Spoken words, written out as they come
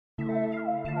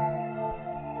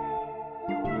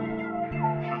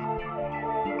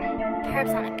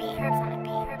Herbs on a beat. Herbs on a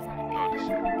beat. Herbs on a beat.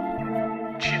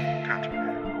 Chill,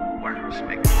 contraband. Workers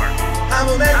make it work.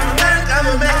 I'ma make it work.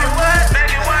 I'ma make it work.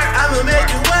 I'ma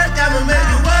make it work. I'ma make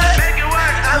it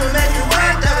work. I'ma make it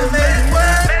work. I'ma make it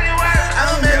work.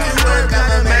 I'ma make it work.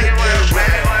 I'ma make it work.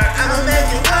 I'ma make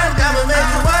it work. I'ma make it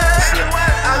work.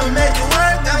 I'ma make it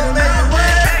work. I'ma make it work.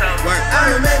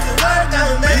 I'ma make it work.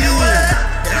 I'ma make it work.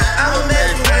 I'ma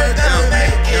make it work. I'ma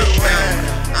make it work.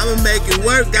 I'ma make it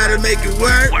work, gotta make it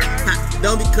work.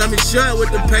 Don't be coming short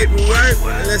with the paperwork.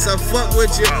 Unless I fuck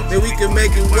with you, then we can make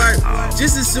it work.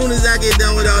 Just as soon as I get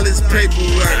done with all this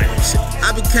paperwork, I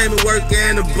became a worker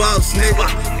and a boss, nigga.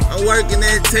 I'm working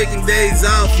and taking days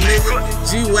off, nigga.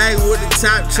 G-Wagon with the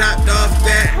top chopped off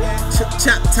that.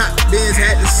 Chop top bins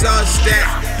had the sauce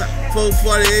stack.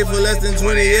 448 for less than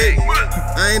 28.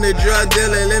 I ain't a drug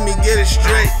dealer, let me get it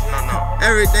straight.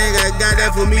 Everything I got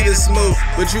that for me to smoke,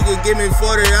 but you could give me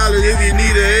 $40 if you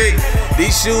need a eight.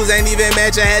 These shoes ain't even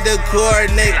match, I had to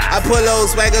coordinate. I pull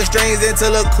those swagger strings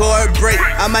until a cord break.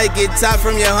 I might get top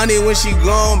from your honey when she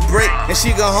gon' break, and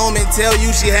she go home and tell you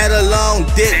she had a long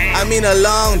dick. I mean a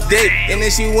long date, and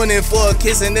then she went in for a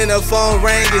kiss and then the phone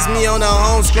rang. It's me on the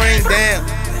home screen, damn.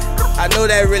 I know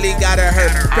that really gotta hurt.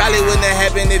 Probably wouldn't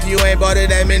have happened if you ain't bought her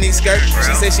that mini skirt.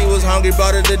 She said she was hungry,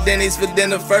 brought her to Denny's for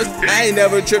dinner first. I ain't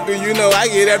never tripping, you know I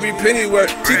get every penny worth.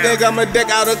 She think I'ma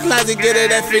deck out her closet, get her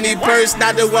that Finny purse.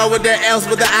 Not the one with the L's,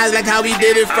 with the eyes like how we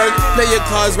did it first. Play your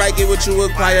cards right, get what you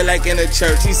require like in a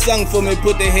church. She sung for me,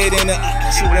 put the head in her,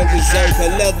 she went berserk.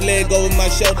 Her left leg over my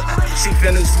shoulder, she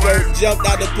finna squirt. Jumped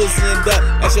out the pussy and duck,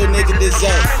 that's your nigga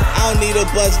dessert. I don't need a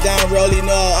bust down rollie,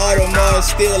 no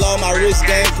Audemars. Still on my wrist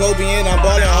game, Kobe and I'm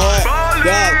ballin' hard.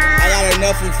 Dog, I got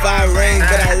enough for 5 rings,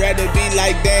 but I'd rather be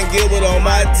like Dan Gilbert on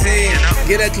my team.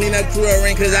 Get a cleaner crew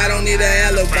ring, cause I don't need an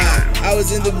alibi. I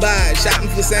was in Dubai, shopping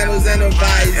for sandals and a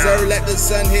visor. Let the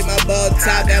sun hit my ball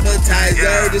top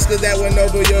appetizer. Just cause that went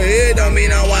over your head don't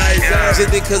mean I'm wiser.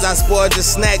 Just because I spoiled your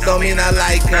snack don't mean I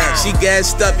like her. She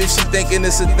gassed up if she thinking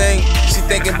it's a thing. She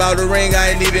thinking about a ring,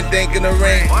 I ain't even thinking a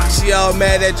ring. She all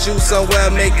mad at you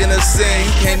somewhere making her sing.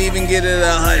 You can't even get it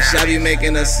a hush, I be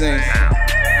making her sing.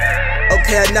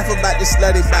 Okay, enough about this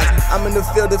slutty box. I'm in the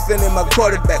field defending my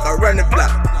quarterback. I run the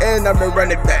block, and I'm the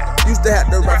running back. Used to have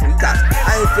to run from cops.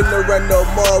 I ain't finna run no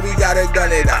more, we gotta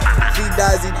gun it out. If he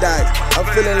dies, he dies. I'm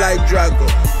feeling like Drago.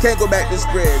 Can't go back to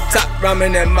spread. Top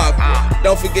ramen and mako.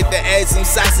 Don't forget to add some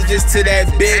sausages to that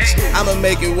bitch. I'ma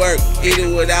make it work, eat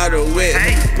it without a whip.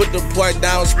 Put the pork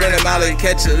down, spread them out and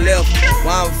catch a lift.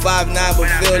 While I'm 5'9", but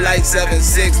feel like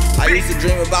 7'6". I used to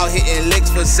dream about hitting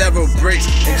licks for several bricks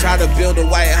and try to build a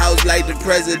White House like the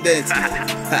presidents.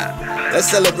 Let's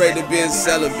celebrate the being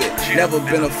celibate. Never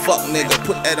been a fuck nigga,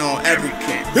 put that on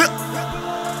everything.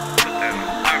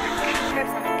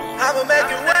 I'ma make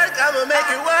it work, I'ma make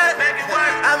it work.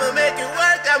 I'ma make it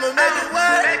work, I'ma make it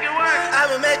work.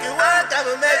 I'ma make it work,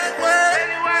 I'ma make it work.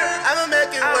 I'ma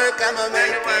make it work, I'ma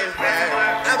make it work.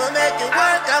 I'ma make it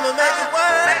work, I'ma make it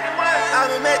work.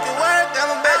 I'ma make it work,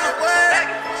 I'ma make it work.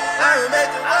 I'ma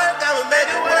make it work, I'ma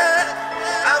make it work.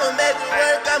 I'ma make it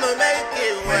work, I'ma make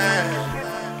it work.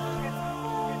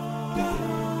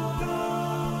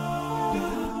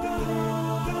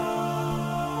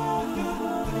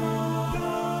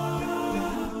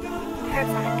 Herbs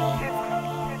on a beat.